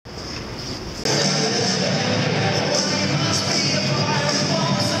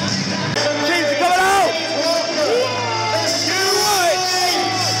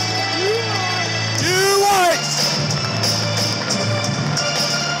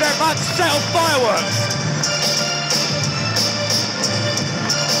about to set off fireworks.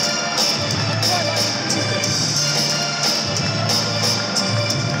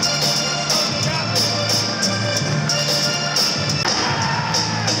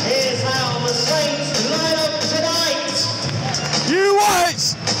 Here's how the Saints line up tonight. You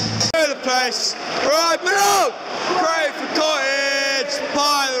whites! The place, right middle! Crave for cottage,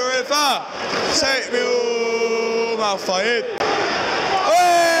 by the river. Take me home, I'll fight.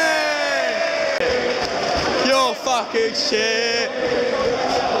 Hey! You're fucking shit.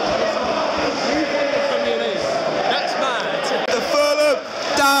 That's mad. The Fulham,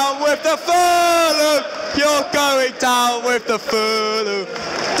 down with the Fulham. You're going down with the Fulham.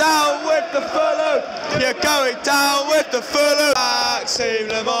 Down with the Fulham. You're going down with the Fulham. Maxime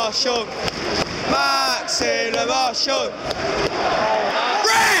Le Marchand. Maxime Le Marchand.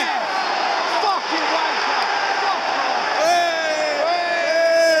 Red! Fucking wanker! Fuck off! Hey!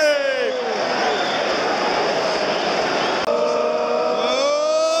 Hey!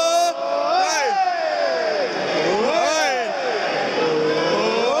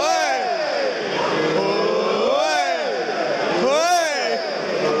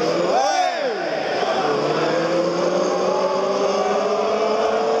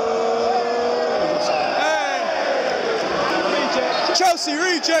 Chelsea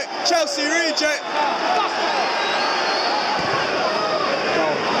reject! Chelsea reject!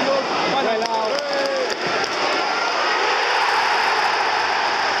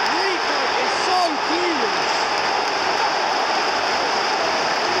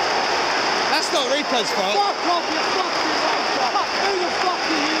 That's not Rico's fault. Fuck off, you fucking wanker! Who the fuck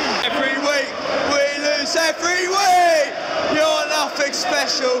are you? Every week we lose every week. You're nothing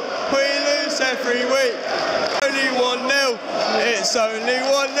special. We lose every week. Only 1-0. It's only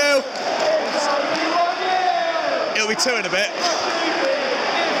 1-0. It'll be 2 in a bit.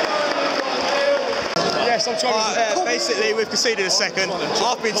 Yes, I'm trying to. Basically, we've conceded a second.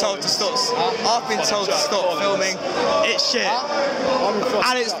 I've been told to stop. I've been told to stop filming. It's shit,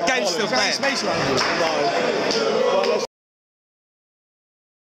 and it's game still playing.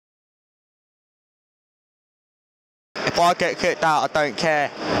 If I get kicked out, I don't care.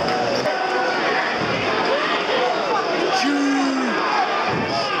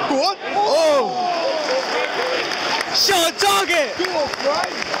 What? Oh! Shot on target!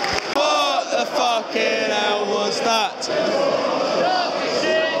 What the fucking hell was that?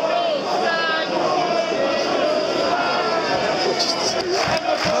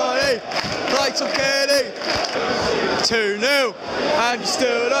 Right, okay, 2-0, and you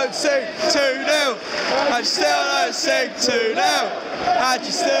still don't sing 2-0, and you still don't sing 2-0, and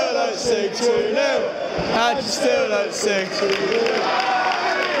you still don't sing 2-0, and you still don't sing 2-0.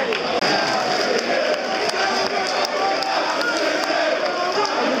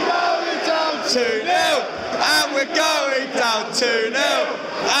 And we're going down 2-0,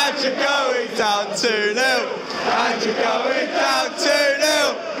 and you're going down 2-0, and you're going down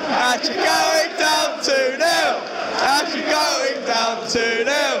 2-0, and you're going down 2-0, and you're going down 2-0,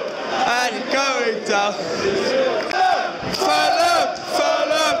 and you're going down. Fulham,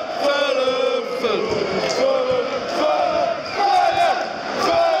 Fulham, Fulham, Fulham, Fulham,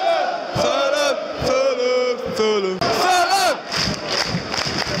 Fulham, Fulham, Fulham.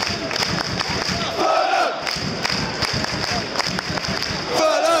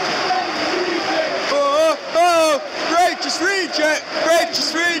 Gracious reject, gracious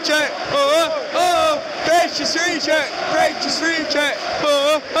reject, gracious reject,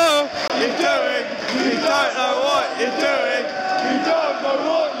 you're doing, you don't know what you're doing, you don't know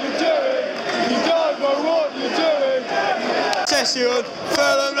what you're doing, you don't know what you're doing. Test you on,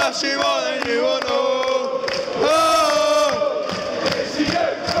 Fulham loves you more than you want,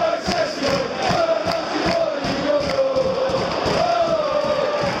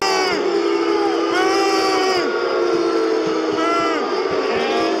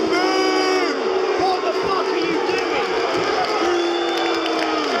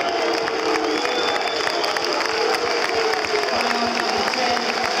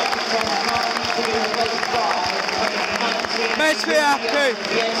 Makes me happy.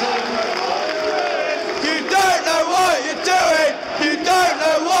 You don't know what you're doing. You don't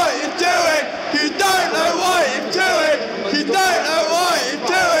know what you're doing. You don't know what you're doing. You don't know what you're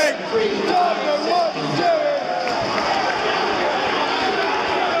doing. You don't know what you're doing.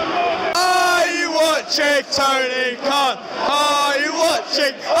 Are you watching Tony Khan? Are you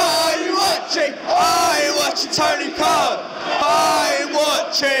watching? Are you watching? Are you watching Tony Khan? Are you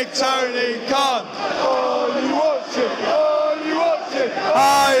watching Tony Khan? Are you watching?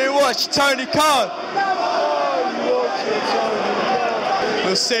 Are you watching Tony Khan? Are you watching Tony Khan?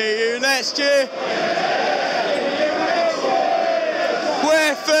 We'll see you next year.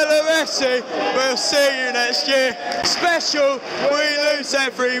 We're Fulham FC. We'll see you next year. Special, we lose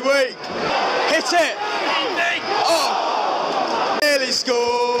every week. Hit it. Oh, nearly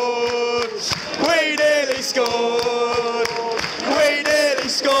scored. We nearly scored. We nearly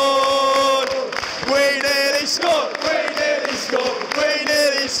scored. We nearly scored. We nearly scored. We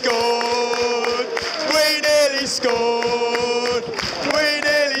nearly scored. We nearly scored. We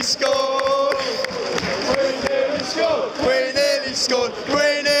nearly scored. We nearly scored. We nearly scored.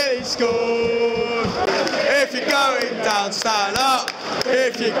 We nearly scored. If you're going down, stand up.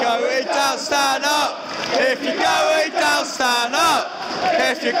 If you're going down, stand up. If you're going down, stand up.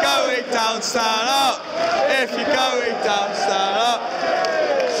 If you're going down, stand up. If you're going down, stand up.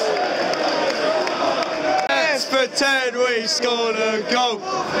 Let's pretend we scored a goal.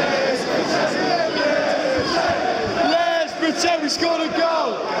 Let's pretend we scored a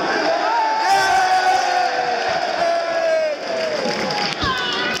goal.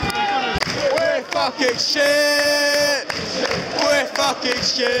 We're fucking shit. We're fucking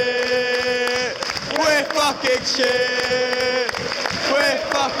shit. We're fucking shit. We're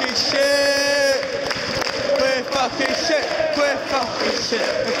fucking shit. We're fucking shit. We're fucking shit.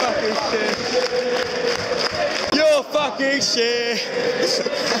 We're fucking shit. You're fucking shit.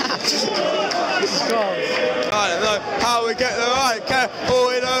 I don't know how we get the right care. All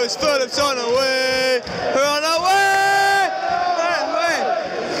we know is Fulham's on the way. We're on our way.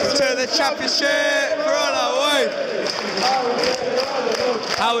 To the championship. We're on our way.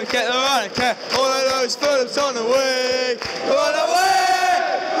 How we get the right care. All I know is Fulham's on the way. We're on our way.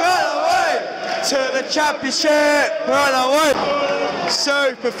 We're on our way. To the championship. We're on our way.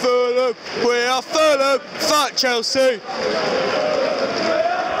 Super Fulham. We are Fulham. Fuck Chelsea.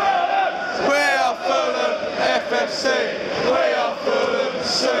 We are Fulham. FFC. We are Fulham.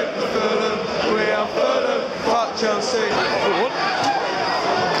 Super Fulham. We are Fulham. Fuck Chelsea.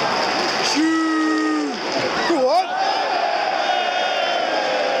 Go on.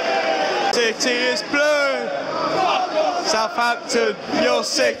 City is blue. Southampton, your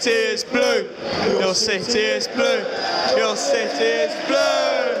city is blue. Your city is blue. Your city is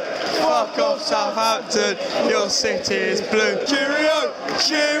blue. Fuck off Southampton, your city is blue. Cheerio,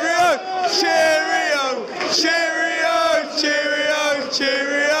 cheerio, cheerio.